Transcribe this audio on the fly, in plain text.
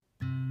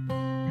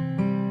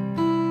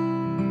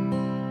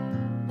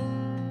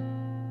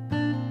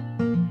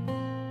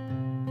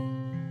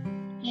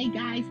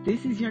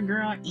This is your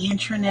girl,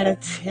 Antronetta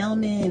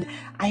Tillman.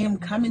 I am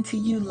coming to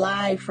you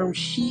live from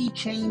She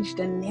Changed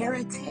the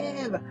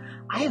Narrative.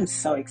 I am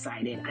so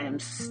excited. I am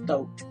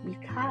stoked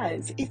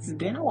because it's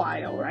been a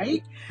while,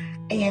 right?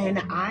 And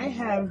I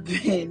have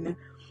been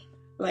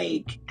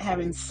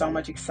having so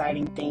much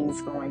exciting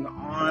things going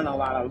on, a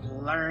lot of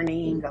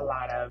learning, a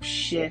lot of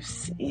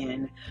shifts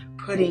in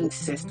putting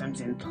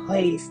systems in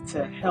place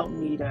to help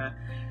me to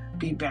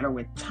be better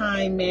with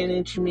time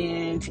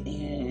management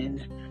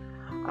and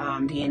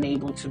being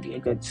able to be a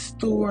good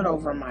steward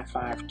over my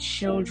 5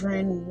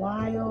 children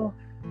while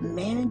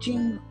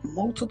managing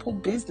multiple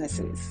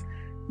businesses.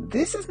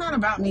 This is not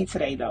about me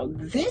today, though.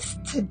 This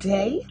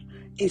today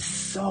is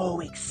so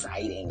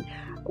exciting.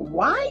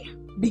 Why?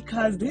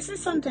 Because this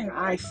is something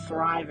I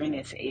thrive in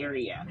this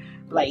area.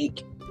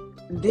 Like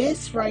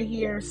this right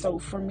here, so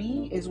for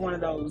me, is one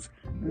of those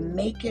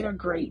make it a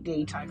great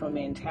day type of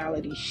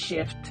mentality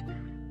shift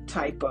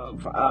type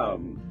of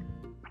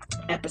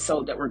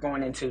episode that we're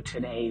going into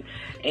today.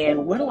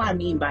 And what do I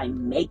mean by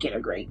make it a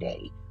great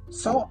day?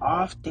 So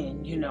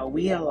often,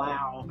 we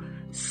allow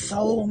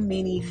so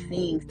many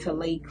things to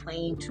lay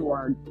claim to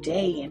our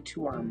day and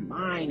to our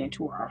mind and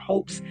to our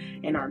hopes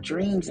and our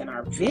dreams and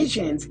our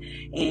visions.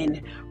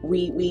 And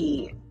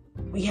we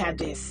have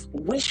this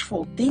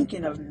wishful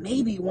thinking of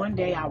maybe one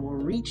day I will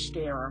reach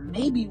there, or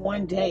maybe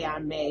one day I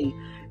may,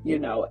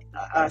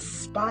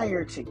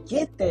 aspire to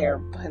get there.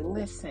 But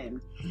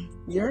listen,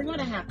 you're going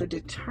to have to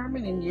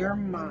determine in your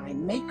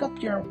mind, make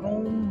up your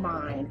own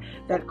mind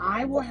that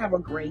I will have a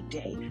great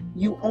day.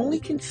 You only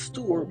can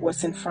steward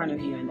what's in front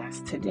of you, and that's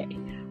today,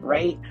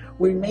 right?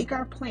 We make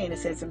our plan. It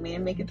says a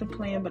man maketh a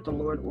plan, but the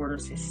Lord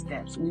orders his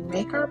steps. We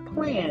make our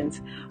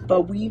plans,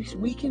 but we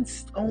can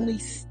only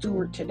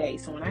steward today.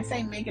 So when I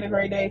say make it a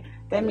great day,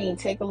 that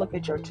means take a look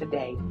at your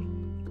today.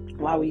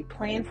 While we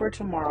plan for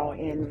tomorrow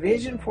and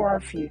vision for our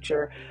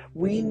future,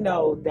 we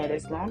know that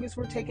as long as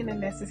we're taking the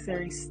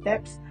necessary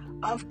steps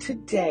of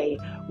today,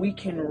 we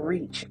can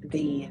reach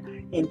the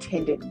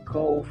intended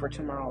goal for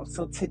tomorrow.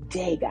 So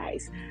today,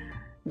 guys,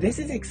 this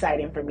is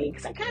exciting for me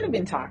because I kind of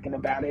been talking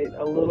about it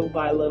a little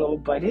by little,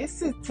 but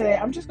today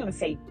I'm just going to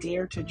say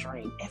Dare to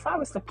Dream. If I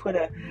was to put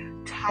a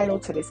title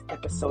to this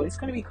episode, it's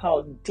going to be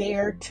called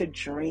Dare to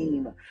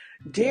Dream.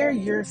 Dare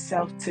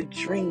yourself to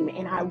dream.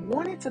 And I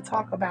wanted to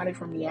talk about it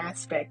from the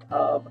aspect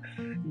of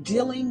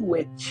dealing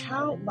with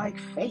childlike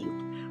faith.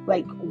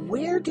 Like,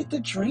 where did the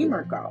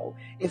dreamer go?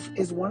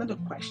 Is one of the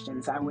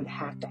questions I would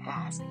have to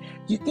ask.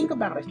 You think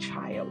about a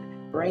child,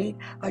 right?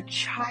 A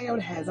child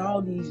has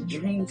all these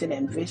dreams and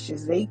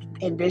ambitions. They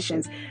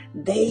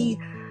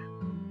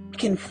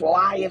can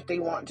fly if they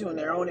want to in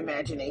their own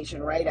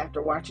imagination, right?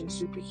 After watching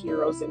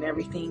superheroes and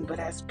everything. But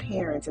as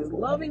parents, as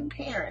loving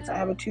parents, I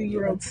have a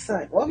 2-year-old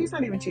son. Well, he's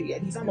not even 2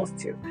 yet. He's almost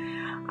 2.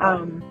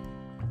 I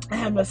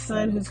have a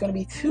son who's going to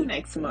be 2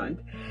 next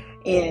month.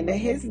 And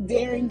his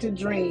daring to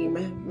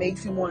dream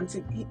makes him want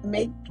to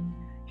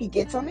he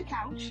gets on the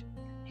couch.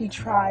 He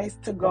tries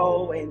to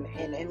go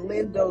and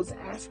live those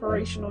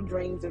aspirational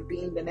dreams of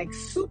being the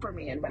next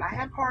Superman. But I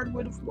have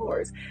hardwood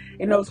floors,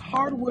 and those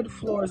hardwood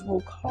floors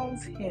will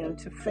cause him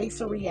to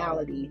face a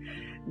reality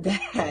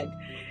that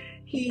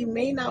he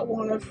may not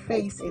want to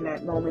face in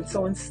that moment.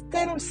 So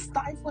instead of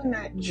stifling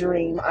that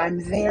dream, I'm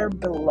there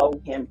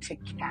below him to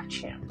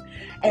catch him.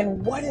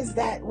 And what is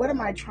that? What am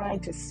I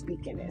trying to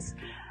speak in this?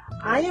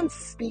 I am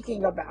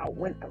speaking about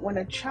when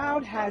a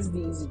child has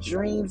these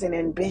dreams and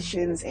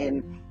ambitions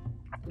and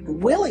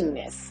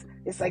willingness.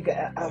 It's like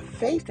a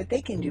faith that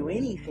they can do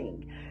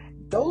anything.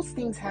 Those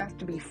things have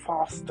to be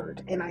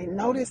fostered. And I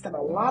noticed that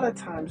a lot of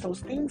times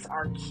those things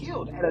are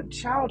killed at a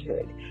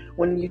childhood.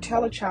 When you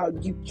tell a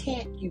child, you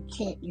can't.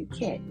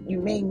 You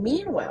may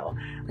mean well.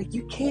 Like,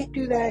 you can't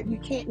do that. You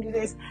can't do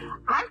this.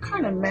 I've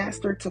kind of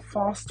mastered to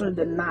foster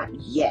the not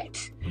yet.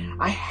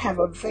 I have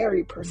a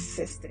very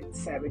persistent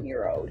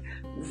 7-year-old.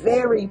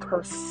 Very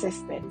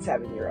persistent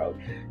 7-year-old.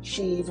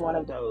 She's one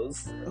of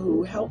those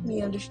who helped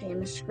me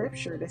understand the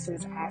scripture that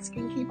says, ask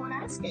and keep on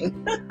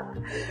asking.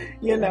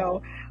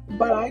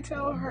 But I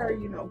tell her,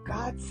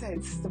 God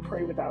says to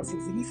pray without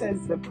ceasing. He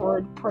says the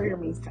prayer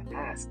means to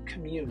ask,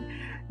 commune.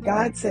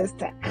 God says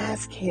to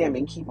ask him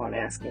and keep on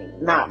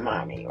asking, not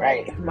mommy,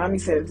 right? Mommy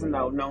says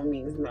no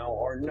means no,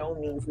 or no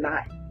means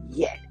not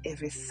yet,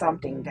 if it's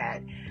something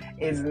that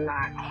is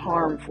not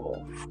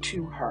harmful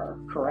to her,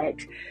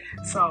 correct?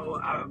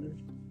 So,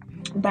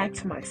 back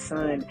to my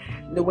son,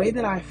 the way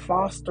that I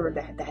foster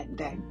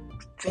that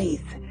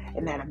faith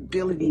and that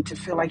ability to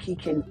feel like he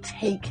can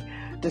take,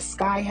 the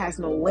sky has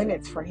no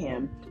limits for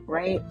him,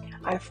 right?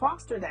 I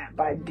foster that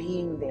by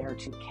being there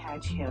to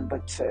catch him,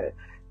 but to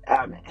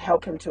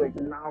help him to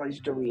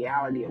acknowledge the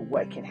reality of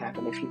what can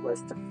happen if he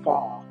was to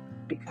fall,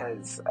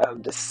 because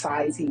of the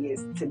size he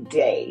is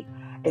today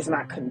is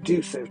not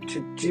conducive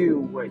to do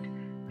what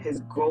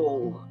his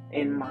goal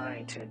in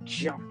mind, to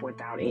jump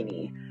without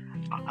any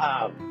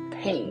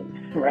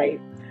pain,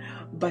 right?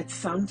 But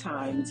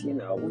sometimes,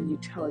 when you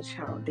tell a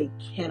child they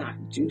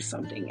cannot do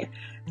something,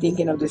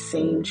 thinking of the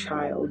same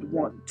child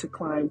want to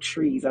climb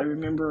trees. I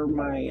remember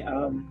my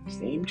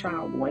same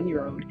child,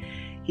 1-year-old,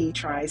 he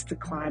tries to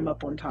climb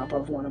up on top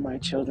of one of my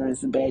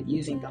children's bed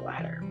using the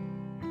ladder.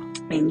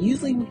 And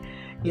usually,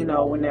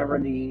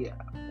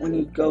 when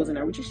he goes in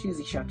there, we just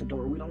usually shut the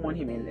door. We don't want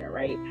him in there,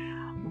 right?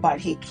 But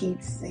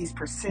he's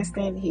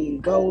persistent. He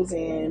goes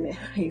in.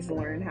 He's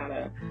learned how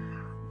to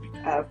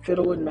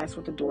fiddle and mess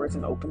with the doors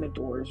and open the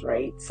doors,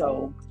 right?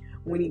 So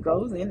when he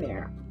goes in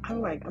there,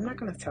 I'm like, I'm not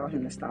going to tell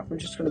him to stop. I'm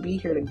just going to be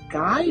here to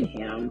guide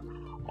him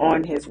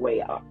on his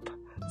way up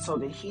so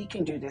that he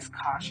can do this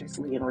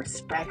cautiously and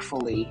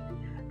respectfully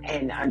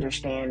and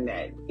understand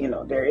that,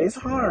 there is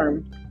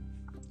harm,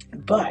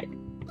 but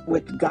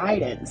with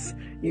guidance,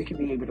 you can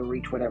be able to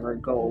reach whatever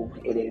goal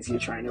it is you're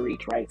trying to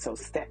reach, right? So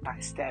step by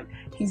step,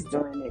 he's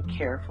doing it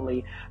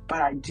carefully.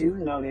 But I do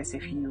notice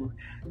if you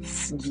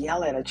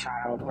yell at a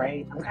child,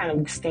 right? I'm kind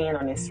of staying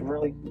on this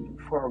really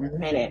for a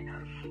minute.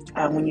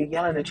 When you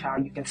yell at a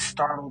child, you can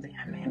startle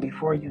them. And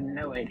before you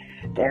know it,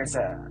 there's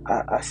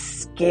a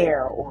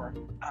scare or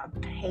a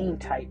pain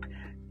type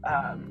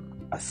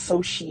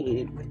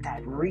associated with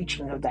that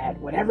reaching of that,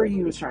 whatever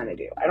he was trying to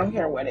do. I don't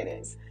care what it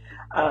is.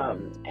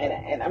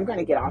 And I'm going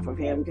to get off of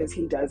him because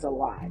he does a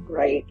lot,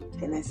 right?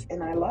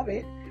 And I love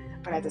it.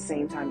 But at the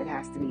same time, it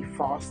has to be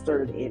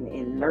fostered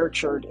and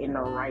nurtured in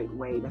the right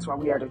way. That's why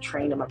we are to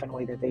train them up in a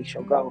way that they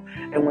shall go.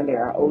 And when they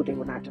are old, they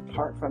will not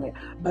depart from it.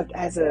 But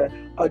as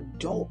an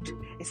adult,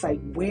 it's like,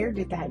 where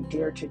did that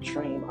dare to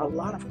dream? A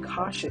lot of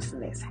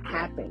cautiousness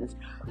happens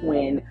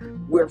when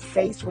we're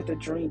faced with a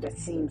dream that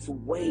seems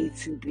way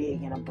too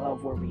big and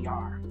above where we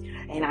are.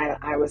 And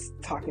I was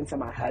talking to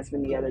my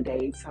husband the other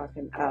day,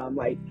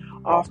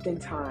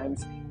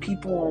 oftentimes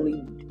people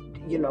only,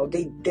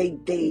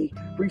 they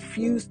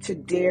refuse to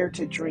dare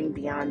to dream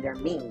beyond their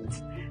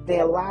means. They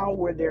allow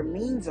where their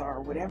means are,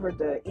 whatever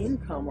the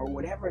income or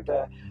whatever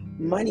the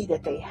money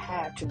that they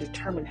have, to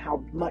determine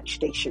how much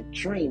they should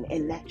dream,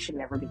 and that should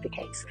never be the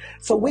case.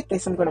 So with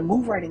this, I'm going to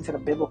move right into the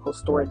biblical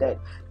story that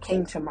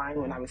came to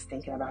mind when I was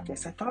thinking about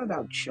this. I thought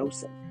about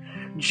Joseph.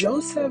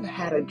 Joseph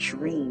had a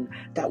dream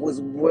that was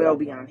well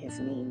beyond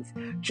his means.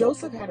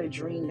 Joseph had a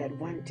dream that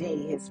one day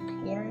his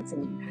parents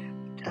and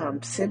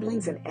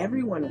siblings and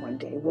everyone one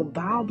day will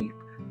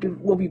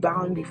be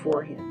bowing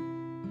before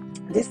him.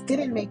 This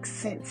didn't make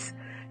sense,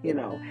 and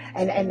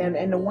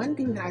the one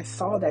thing that I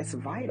saw that's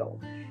vital,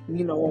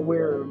 when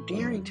we're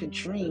daring to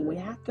dream, we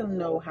have to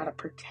know how to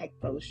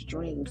protect those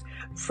dreams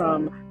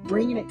from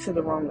bringing it to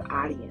the wrong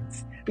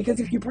audience.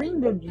 Because if you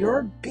bring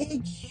your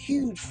big,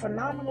 huge,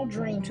 phenomenal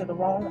dream to the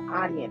wrong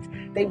audience,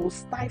 they will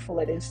stifle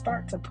it and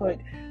start to put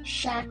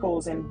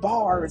shackles and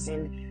bars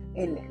and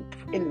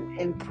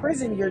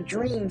imprison your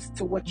dreams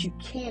to what you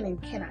can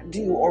and cannot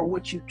do, or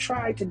what you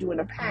tried to do in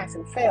the past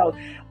and failed.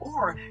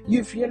 Or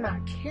if you're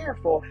not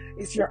careful,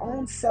 it's your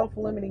own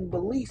self-limiting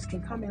beliefs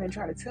can come in and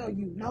try to tell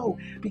you no,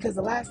 because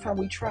the last time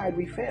we tried,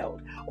 we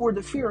failed. Or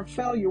the fear of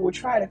failure will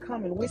try to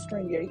come and whisper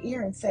in your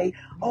ear and say,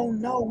 oh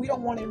no, we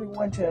don't want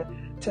everyone to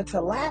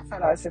laugh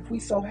at us if we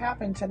so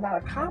happen to not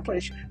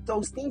accomplish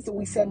those things that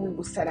we said we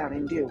will set out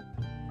and do.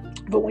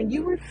 But when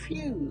you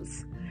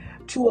refuse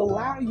to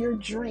allow your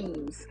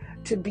dreams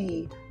to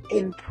be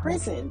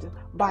imprisoned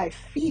by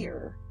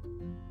fear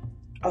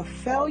of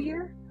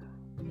failure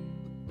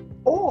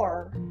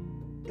or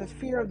the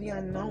fear of the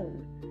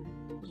unknown,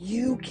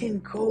 you can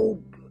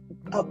go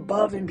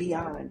above and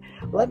beyond.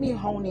 Let me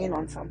hone in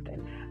on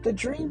something. The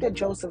dream that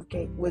Joseph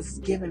was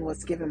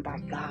given by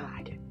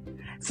God.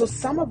 So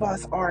some of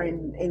us are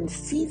in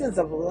seasons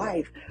of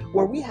life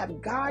where we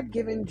have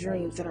God-given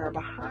dreams that are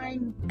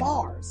behind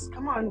bars.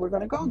 Come on, we're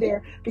going to go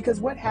there,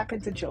 because what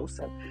happened to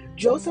Joseph?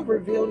 Joseph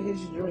revealed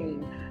his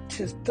dream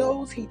to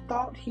those he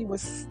thought he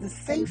was the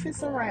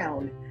safest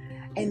around,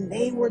 and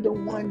they were the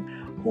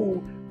one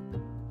who,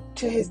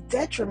 to his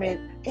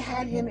detriment,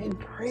 had him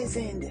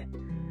imprisoned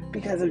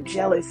because of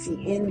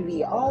jealousy,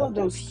 envy, all of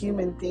those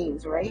human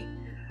things, right?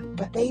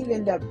 But they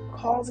end up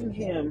causing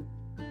him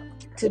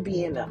to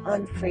be in an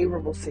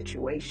unfavorable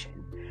situation.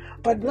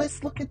 But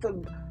let's look at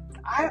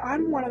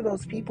I'm one of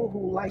those people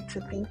who like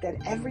to think that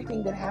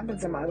everything that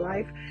happens in my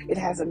life, it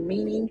has a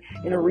meaning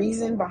and a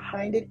reason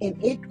behind it, and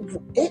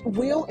it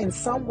will in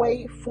some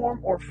way,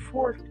 form or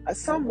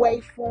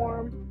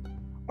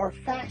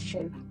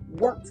fashion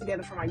work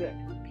together for my good.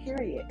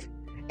 Period.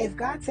 If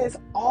God says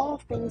all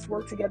things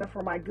work together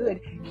for my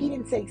good, he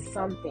didn't say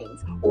some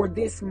things, or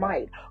this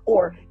might,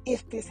 or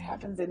if this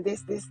happens in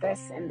this,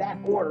 and that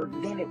order,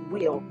 then it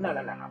will. No.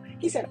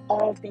 He said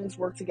all things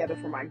work together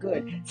for my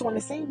good. So in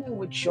the same thing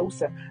with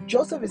Joseph,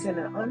 Joseph is in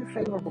an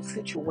unfavorable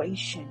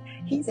situation.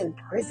 He's in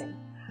prison,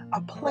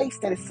 a place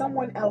that if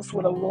someone else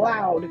would have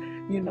allowed,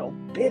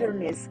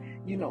 bitterness,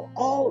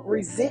 all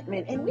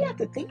resentment. And we have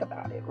to think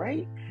about it,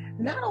 right?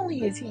 Not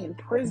only is he in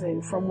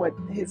prison from what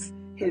his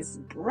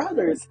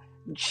brothers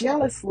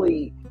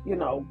jealously,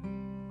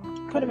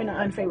 put him in an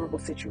unfavorable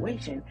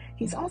situation,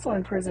 he's also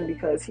in prison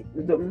because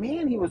the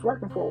man he was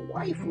working for,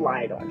 wife,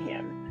 lied on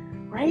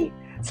him, right?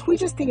 So we're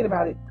just thinking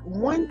about it.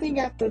 One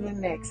thing after the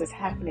next is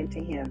happening to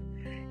him.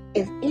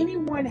 If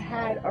anyone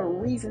had a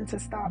reason to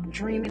stop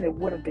dreaming, it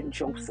would have been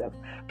Joseph.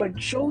 But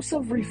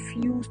Joseph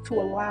refused to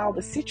allow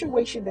the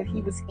situation that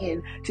he was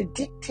in to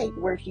dictate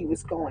where he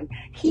was going.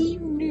 He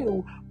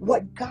knew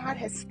what God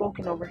had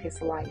spoken over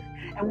his life.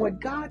 And what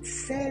God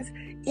says,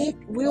 it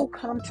will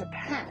come to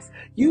pass.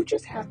 You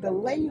just have to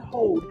lay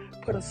hold,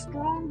 put a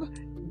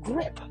strong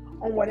grip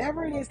on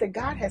whatever it is that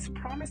God has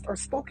promised or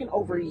spoken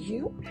over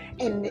you,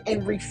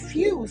 and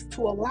refuse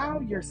to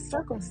allow your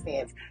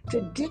circumstance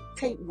to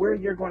dictate where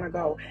you're going to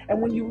go. And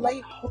when you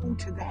lay hold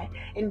to that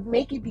and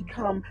make it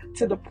become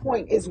to the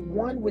point is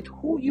one with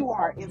who you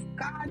are. If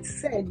God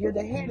said you're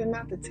the head and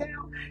not the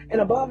tail, and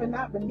above and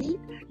not beneath,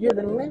 you're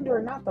the lender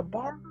and not the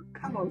borrower,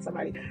 come on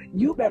somebody,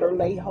 you better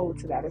lay hold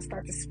to that and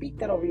start to speak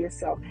that over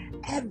yourself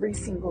every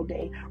single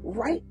day.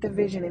 Write the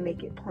vision and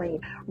make it plain.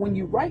 When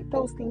you write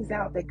those things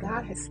out that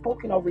God has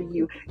spoken over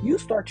you, you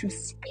start to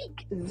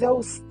speak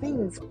those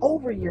things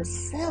over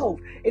yourself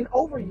and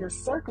over your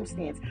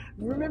circumstance.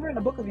 Remember in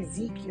the book of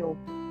Ezekiel,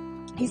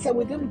 he said,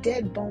 with them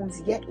dead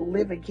bones yet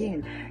live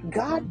again.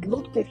 God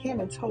looked at him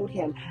and told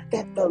him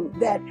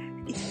that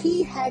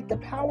he had the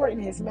power in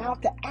his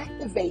mouth to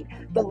activate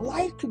the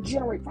life to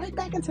generate right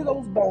back into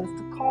those bones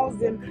to cause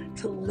them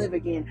to live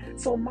again.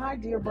 So my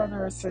dear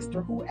brother or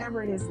sister,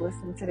 whoever it is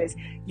listening to this,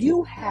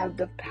 you have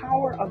the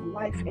power of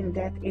life and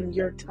death in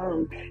your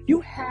tongue. You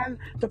have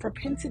the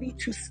propensity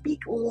to speak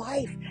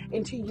life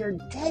into your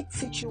dead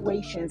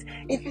situations.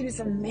 If it is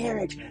a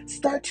marriage,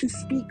 start to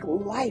speak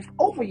life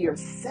over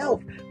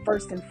yourself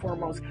first and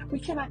foremost. We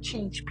cannot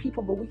change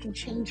people, but we can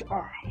change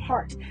our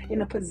heart in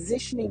the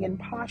positioning and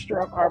posture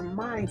of our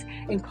minds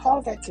and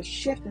cause that to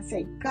shift and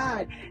say,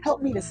 God,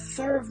 help me to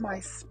serve my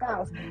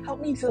spouse.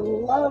 Help me to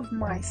love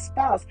my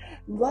spouse.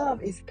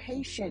 Love is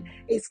patient,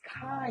 is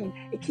kind.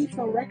 It keeps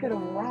no record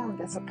of wrong.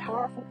 That's a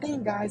powerful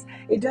thing, guys.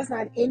 It does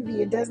not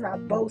envy. It does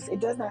not boast. It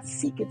does not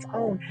seek its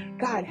own.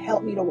 God,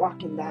 help me to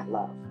walk in that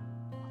love.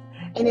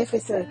 And if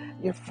it's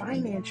your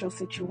financial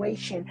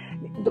situation,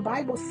 the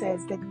Bible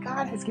says that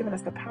God has given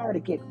us the power to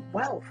get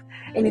wealth.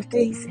 And if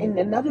in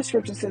another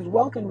scripture says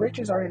wealth and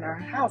riches are in our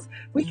house,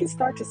 we can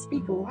start to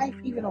speak life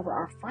even over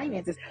our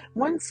finances.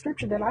 One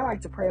scripture that I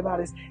like to pray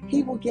about is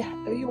He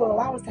will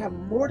allow us to have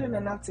more than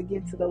enough to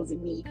give to those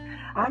in need.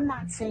 I'm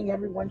not saying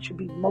everyone should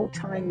be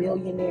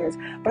multi-millionaires,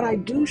 but I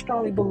do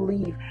strongly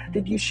believe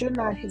that you should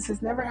not. It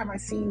says, never have I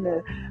seen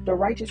the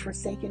righteous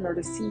forsaken or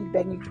the seed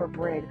begging for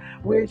bread.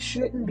 Where it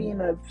shouldn't be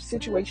in a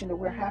situation that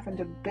we're having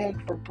to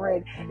beg for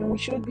bread, and we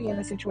should be in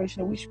a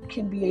situation that we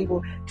can be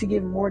able to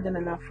give more than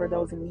enough for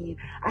those in need.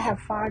 I have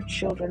 5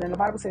 children, and the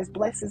Bible says,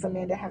 blessed is a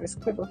man that have his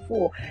quiver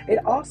full.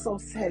 It also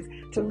says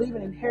to leave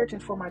an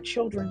inheritance for my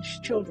children's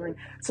children.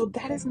 So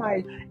that is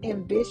my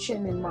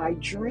ambition and my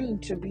dream,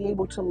 to be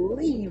able to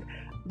leave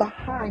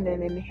behind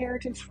an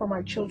inheritance for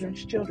my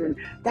children's children.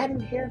 That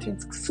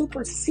inheritance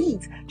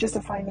supersedes just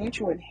a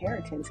financial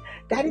inheritance.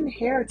 That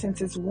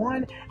inheritance is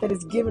one that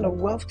is given a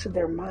wealth to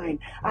their mind.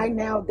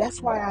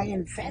 That's why I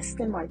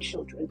invest in my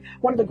children.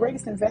 One of the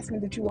greatest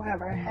investments that you will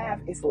ever have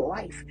is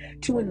life.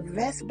 To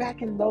invest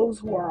back in those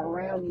who are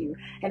around you.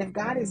 And if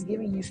God is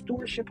giving you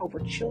stewardship over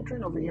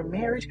children, over your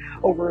marriage,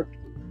 over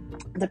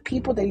the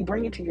people that He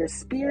bring into your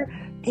spirit,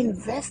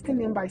 invest in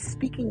them by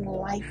speaking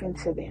life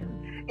into them.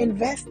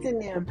 Invest in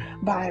them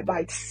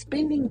by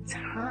spending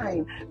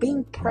time,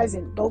 being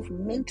present, both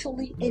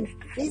mentally and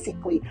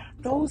physically.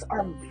 Those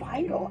are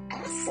vital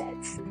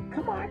assets.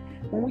 Come on.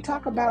 When we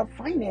talk about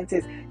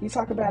finances, you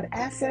talk about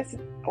assets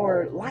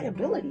or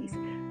liabilities.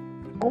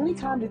 Only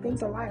time that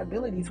things are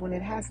liabilities when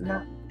it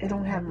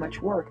don't have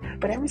much work.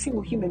 But every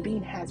single human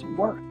being has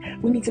work.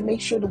 We need to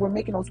make sure that we're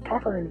making those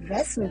proper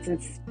investments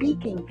and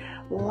speaking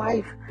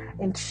life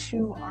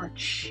into our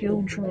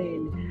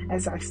children.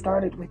 As I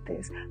started with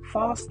this,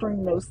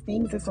 fostering those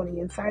things that's on the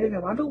inside of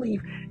them. I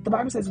believe the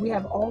Bible says we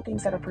have all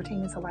things that are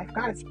pertaining to life.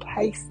 God has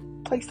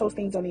placed those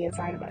things on the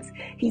inside of us.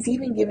 He's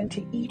even given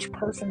to each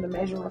person the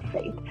measure of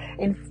faith.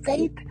 And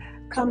faith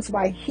comes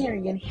by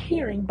hearing, and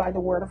hearing by the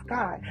word of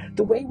God.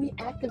 The way we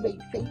activate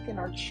faith in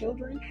our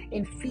children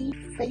and feed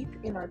faith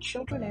in our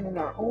children and in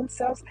our own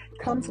selves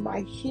comes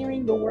by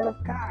hearing the word of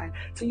God.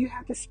 So you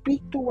have to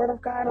speak the word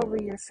of God over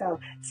yourself.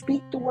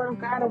 Speak the word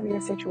of God over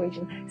your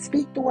situation.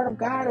 Speak the word of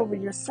God over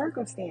your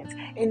circumstance.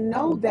 And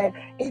know that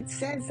it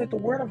says that the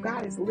word of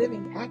God is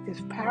living,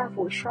 active,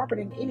 powerful, sharper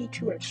than any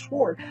two-edged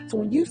sword. So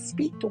when you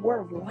speak the word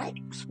of life,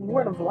 the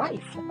word of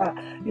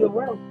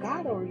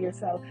God over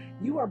yourself,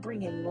 you are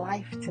bringing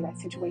life to that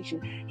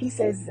situation. He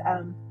says,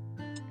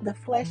 the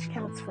flesh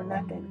counts for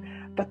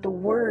nothing, but the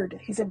word,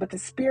 he said, but the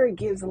spirit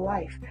gives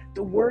life.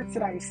 The words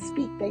that I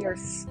speak, they are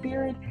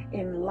spirit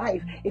and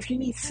life. If you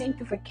need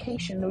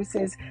sanctification, it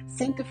says,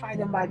 sanctify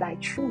them by thy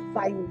truth.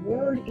 Thy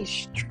word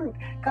is truth.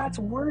 God's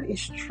word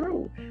is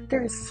true.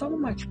 There is so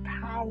much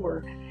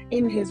power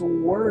in his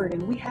word,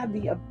 and we have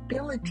the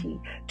ability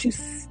to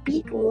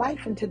speak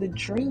life into the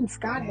dreams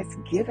God has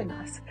given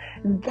us.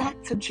 And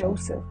back to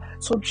Joseph.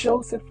 So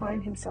Joseph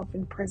finds himself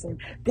in prison.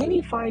 Then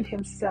he finds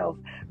himself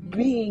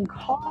being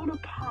called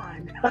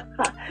upon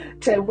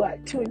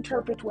to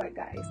interpret what,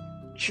 guys?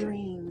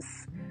 Dreams.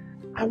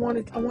 I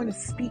want to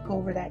speak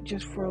over that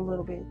just for a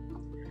little bit.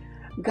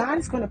 God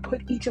is going to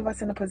put each of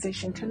us in a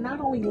position to not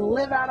only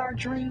live out our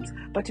dreams,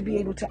 but to be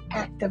able to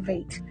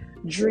activate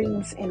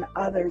dreams in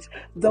others,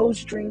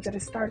 those dreams that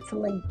have started to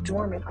lay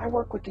dormant. I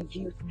work with the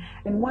youth,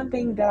 and one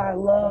thing that I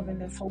love and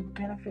that's so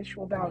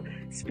beneficial about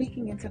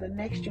speaking into the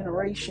next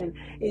generation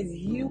is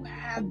you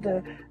have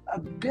the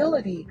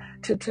ability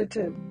to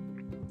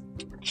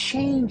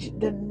change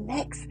the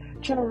next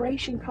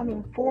generation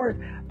coming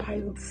forward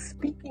by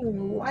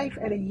speaking life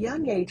at a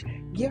young age,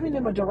 giving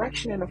them a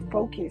direction and a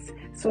focus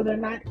so they're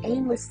not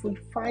aimlessly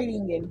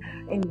fighting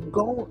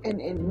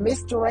and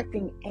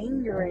misdirecting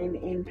anger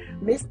and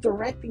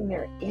misdirecting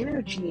their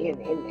energy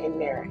and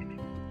their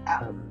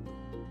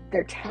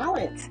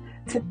talents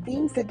to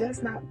things that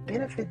does not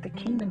benefit the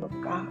kingdom of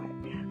God.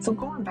 So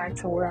going back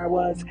to where I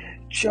was,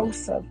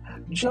 Joseph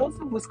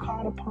was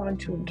called upon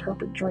to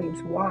interpret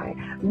dreams. Why?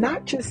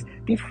 Not just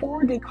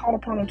before they called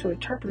upon him to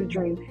interpret a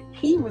dream,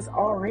 he was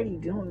already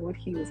doing what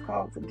he was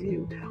called to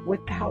do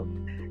without,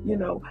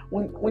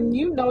 when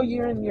you know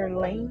you're in your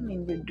lane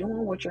and you're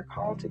doing what you're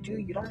called to do,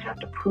 you don't have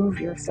to prove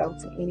yourself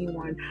to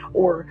anyone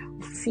or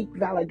seek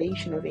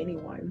validation of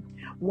anyone.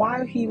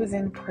 While he was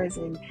in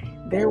prison,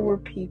 there were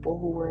people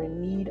who were in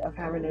need of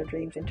having their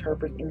dreams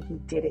interpreted, and he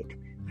did it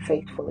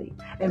faithfully.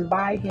 And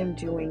by him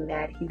doing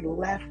that, he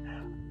left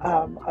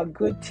a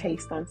good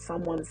taste on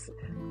someone's,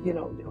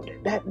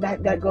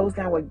 that goes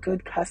down with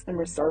good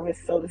customer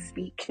service, so to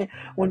speak.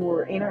 When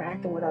we're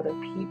interacting with other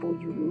people,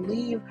 you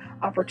leave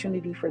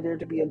opportunity for there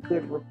to be a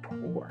good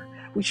rapport.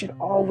 We should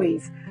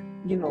always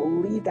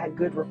leave that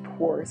good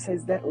rapport. It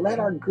says that let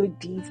our good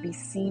deeds be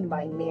seen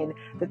by men,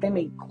 that they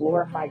may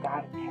glorify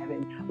God in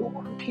heaven. We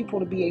want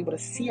people to be able to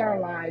see our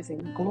lives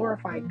and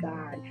glorify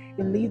God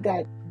and leave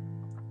that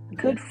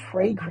good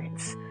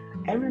fragrance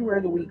everywhere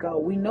that we go.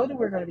 We know that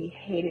we're going to be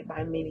hated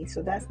by many,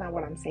 so that's not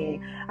what I'm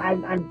saying.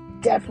 I'm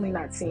definitely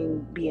not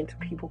saying be into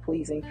people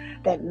pleasing.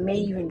 That may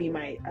even be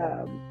my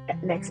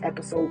next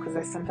episode, because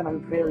that's something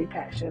I'm very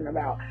passionate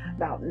about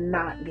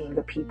not being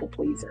a people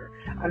pleaser.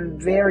 I'm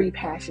very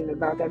passionate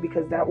about that,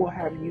 because that will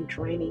have you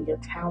draining your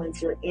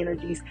talents, your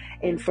energies,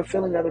 and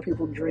fulfilling other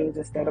people's dreams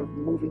instead of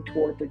moving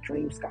toward the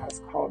dreams God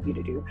has called you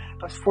to do.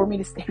 But for me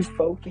to stay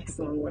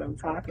focused on what I'm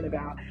talking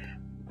about,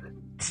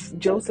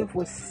 Joseph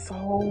was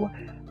so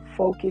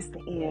focused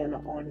in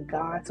on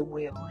God's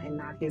will and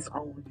not his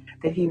own,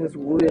 that he was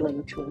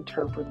willing to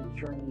interpret a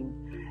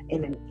dream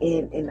in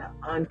an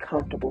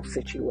uncomfortable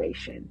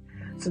situation.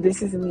 So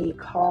this is me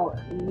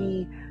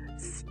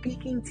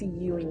speaking to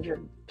you in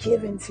your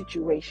given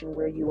situation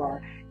where you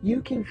are.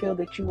 You can feel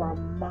that you are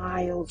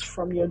miles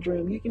from your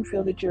dream. You can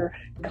feel that you're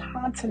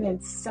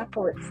continents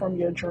separate from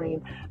your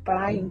dream. But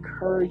I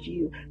encourage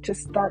you to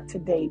start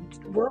today.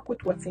 Work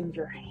with what's in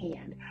your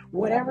hand.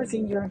 Whatever's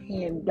in your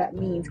hand, that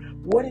means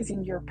what is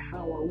in your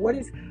power?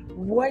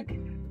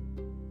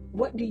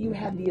 What do you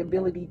have the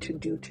ability to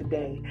do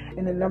today?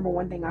 And the number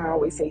one thing I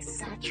always say,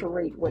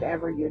 saturate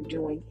whatever you're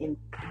doing in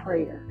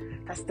prayer.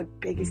 That's the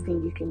biggest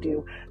thing you can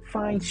do.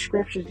 Find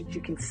scriptures that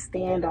you can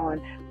stand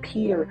on.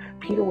 Peter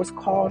was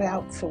called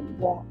out to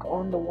walk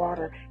on the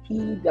water.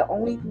 The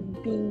only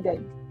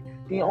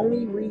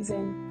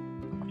reason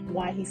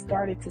why he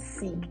started to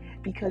sink,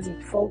 because he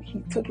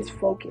took his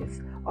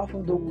focus off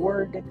of the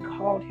word that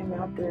called him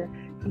out there.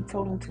 He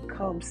told him to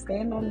come,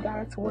 stand on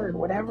God's word,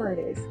 whatever it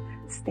is,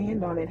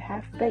 stand on it,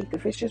 have faith.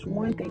 If it's just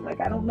one thing,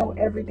 like I don't know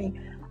everything,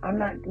 I'm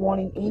not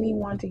wanting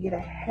anyone to get a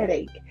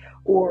headache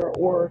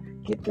or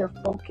get their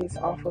focus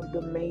off of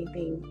the main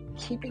thing.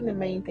 Keeping the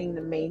main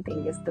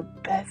thing is the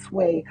best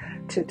way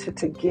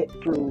to get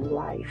through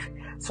life.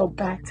 So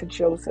back to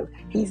Joseph,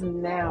 he's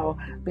now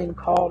been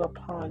called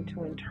upon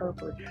to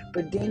interpret.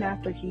 But then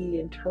after he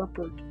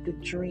interpreted the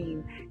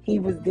dream, he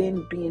was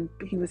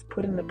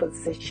put in the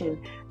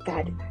position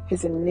that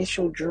his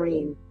initial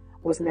dream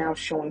was now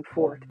showing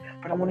forth.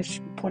 But I want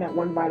to point out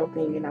one vital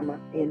thing, and I'm going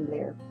to end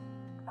there.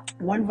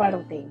 One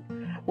vital thing.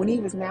 When he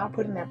was now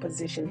put in that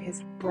position,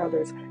 his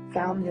brothers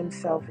found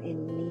themselves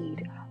in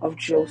need of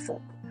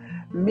Joseph.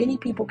 Many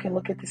people can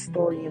look at the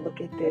story and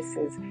look at this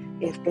as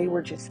if they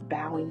were just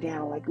bowing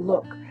down. Like,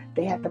 look,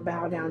 they had to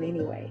bow down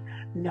anyway.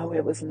 No,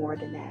 it was more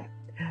than that.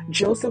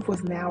 Joseph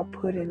was now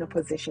put in a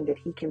position that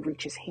he can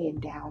reach his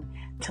hand down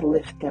to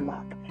lift them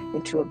up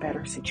into a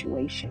better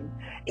situation.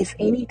 If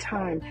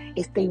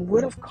they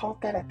would have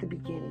caught that at the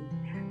beginning,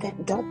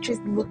 that don't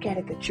just look at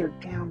it that you're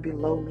down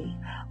below me.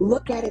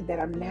 Look at it that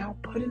I'm now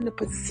put in the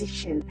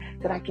position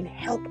that I can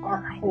help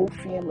our whole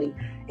family.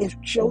 If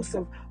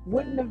Joseph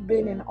wouldn't have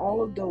been in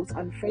all of those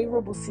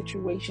unfavorable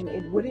situations,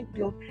 it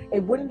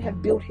wouldn't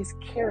have built his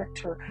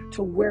character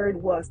to where it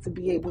was to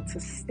be able to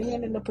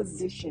stand in the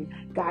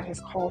position God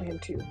has called him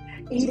to.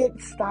 He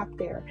didn't stop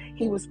there.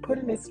 He was put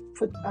in this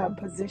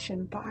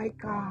position by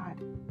God.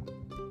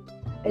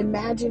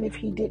 Imagine if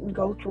he didn't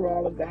go through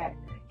all of that.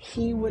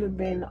 He would have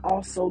been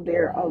also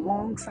there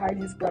alongside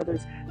his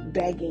brothers,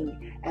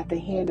 begging at the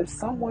hand of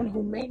someone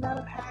who may not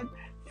have had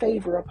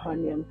favor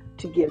upon them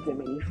to give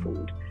them any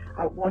food.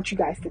 I want you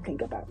guys to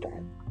think about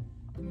that.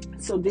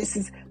 So this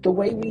is the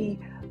way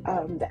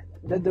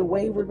the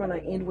way we're going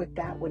to end with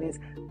that one is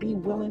be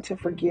willing to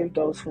forgive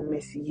those who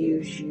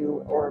misuse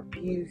you or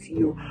abuse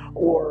you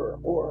or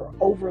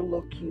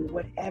overlook you,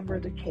 whatever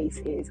the case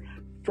is.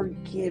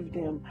 Forgive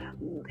them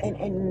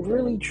and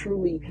really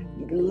truly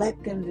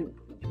let them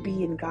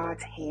be in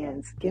God's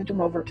hands. Give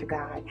them over to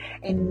God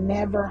and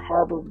never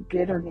harbor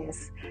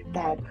bitterness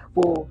that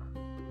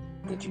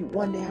you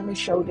one day I'm gonna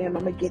show them,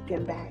 I'm gonna get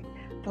them back.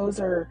 Those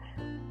are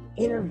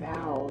inner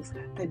vows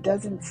that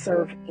doesn't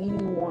serve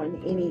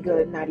anyone any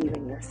good, not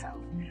even yourself.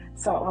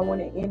 So I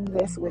want to end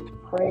this with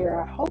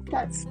prayer. I hope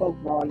that spoke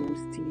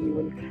volumes to you,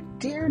 and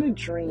dare to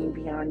dream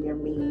beyond your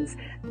means.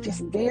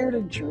 Just dare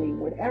to dream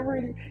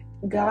whatever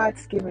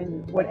God's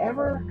given,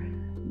 whatever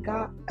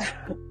God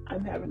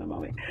I'm having a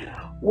moment.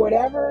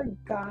 Whatever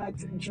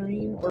God's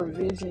dream or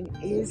vision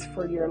is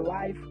for your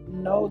life,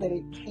 know that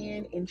it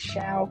can and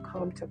shall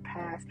come to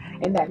pass,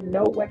 and that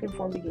no weapon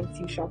formed against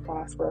you shall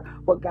prosper.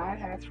 What God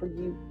has for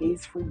you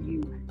is for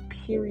you,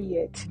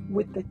 period,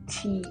 with the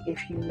T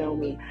if you know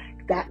me.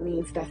 That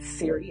means that's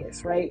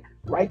serious, right?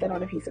 Write that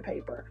on a piece of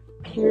paper,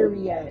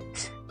 period.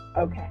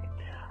 Okay,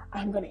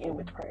 I'm going to end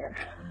with prayer.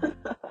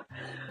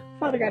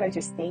 Father God, I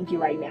just thank you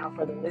right now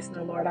for the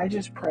listener, Lord. I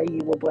just pray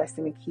you will bless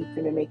them and keep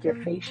them and make your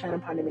face shine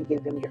upon them and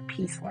give them your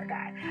peace, Lord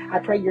God. I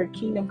pray your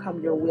kingdom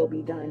come, your will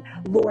be done.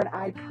 Lord,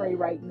 I pray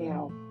right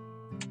now,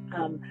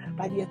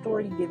 by the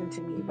authority given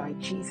to me by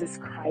Jesus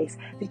Christ,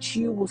 that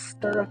you will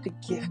stir up the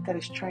gift that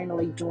is trying to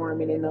lay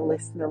dormant in the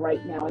listener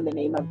right now in the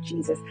name of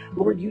Jesus.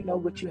 Lord, you know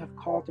what you have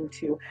called them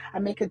to. I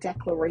make a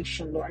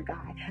declaration, Lord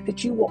God,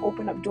 that you will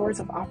open up doors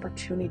of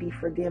opportunity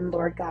for them,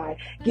 Lord God.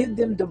 Give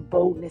them the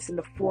boldness and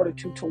the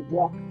fortitude to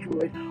walk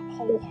through it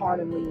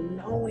wholeheartedly,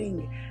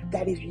 knowing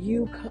that if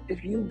you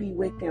be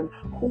with them,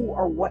 who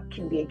or what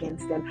can be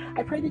against them.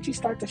 I pray that you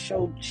start to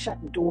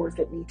shut doors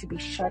that need to be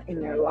shut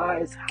in their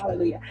lives.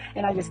 Hallelujah.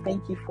 And I just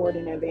thank you for it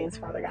in advance,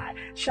 Father God.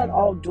 Shut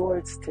all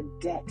doors to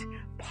debt,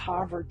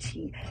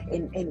 poverty,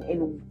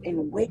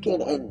 and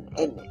wicked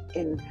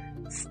and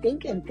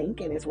stinking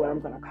thinking is what I'm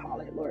going to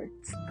call it, Lord.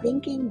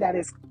 Thinking that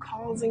is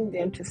causing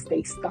them to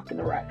stay stuck in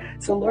the rut.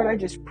 So, Lord, I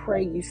just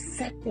pray you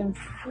set them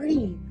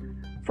free.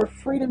 For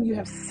freedom, you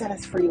have set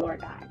us free,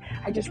 Lord God.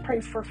 I just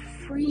pray for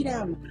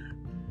freedom,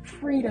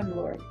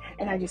 Lord.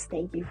 And I just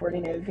thank you for it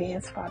in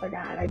advance, Father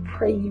God. I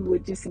pray you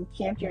would just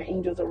encamp your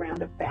angels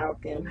around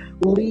about them,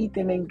 lead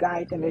them and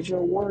guide them, as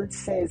your word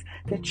says,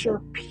 that your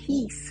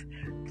peace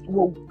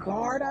will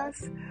guard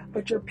us,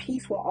 but your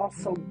peace will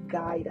also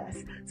guide us.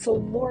 So,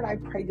 Lord, I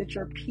pray that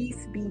your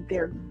peace be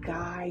their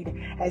guide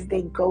as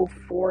they go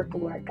forth,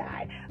 Lord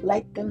God.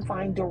 Let them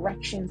find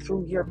direction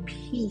through your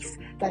peace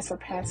that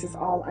surpasses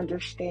all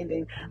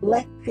understanding.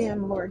 Let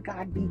them, Lord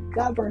God, be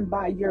governed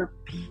by your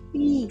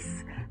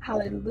peace.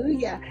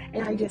 Hallelujah.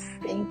 And I just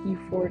thank you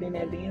for it in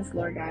advance,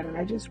 Lord God. And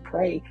I just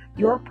pray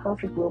your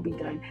perfect will be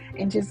done.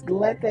 And just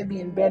let that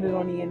be embedded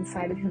on the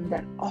inside of him,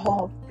 that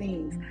all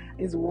things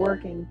is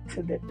working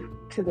to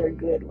their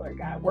good, Lord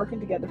God. Working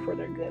together for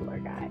their good,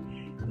 Lord God.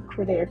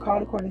 For they are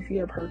called according to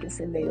your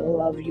purpose, and they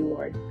love you,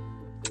 Lord.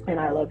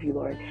 And I love you,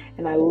 Lord.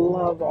 And I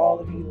love all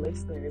of you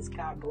listeners.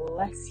 God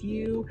bless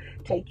you.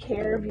 Take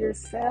care of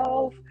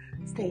yourself.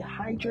 Stay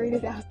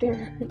hydrated out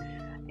there.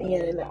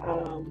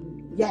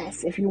 And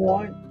yes, if you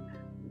want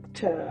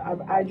to,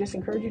 I just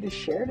encourage you to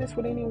share this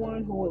with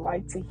anyone who would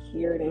like to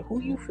hear it and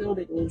who you feel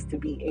that needs to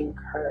be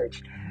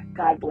encouraged.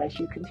 God bless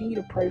you. Continue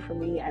to pray for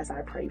me as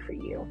I pray for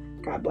you.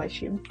 God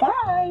bless you.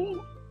 Bye.